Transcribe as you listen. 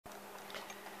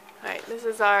This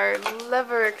is our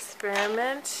lever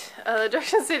experiment. The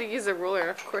directions say to use a ruler.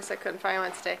 Of course, I couldn't find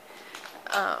one today.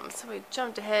 So we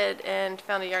jumped ahead and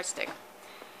found a yardstick.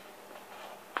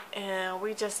 And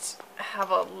we just have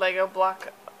a Lego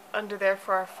block under there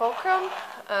for our fulcrum.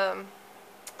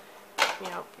 You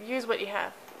know, use what you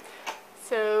have.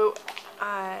 So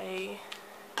I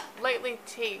lightly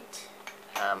taped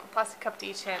a plastic cup to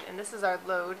each end, and this is our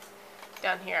load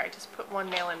down here. I just put one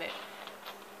nail in it.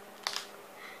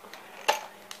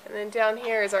 And then down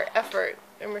here is our effort,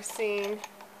 and we're seeing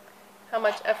how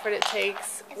much effort it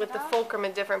takes with the fulcrum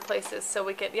in different places. So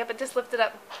we can, yep, it just lifted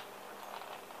up.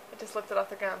 It just lifted off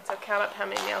the ground. So count up how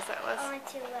many nails that was. Only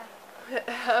two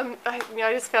left.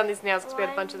 I just found these nails because we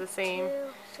had a bunch of the same.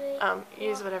 2, 3,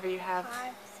 Use whatever you have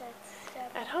 5, 6, 7,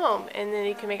 at home, and then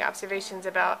you can make observations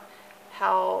about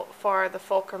how far the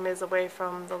fulcrum is away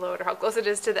from the load, or how close it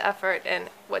is to the effort, and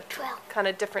what 12. kind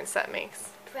of difference that makes.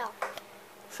 12.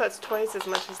 So it's twice as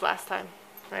much as last time,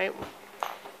 right?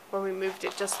 When we moved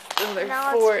it just another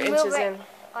Now 4 let's inches move it in.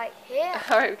 right here.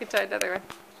 Alright, we can try another one.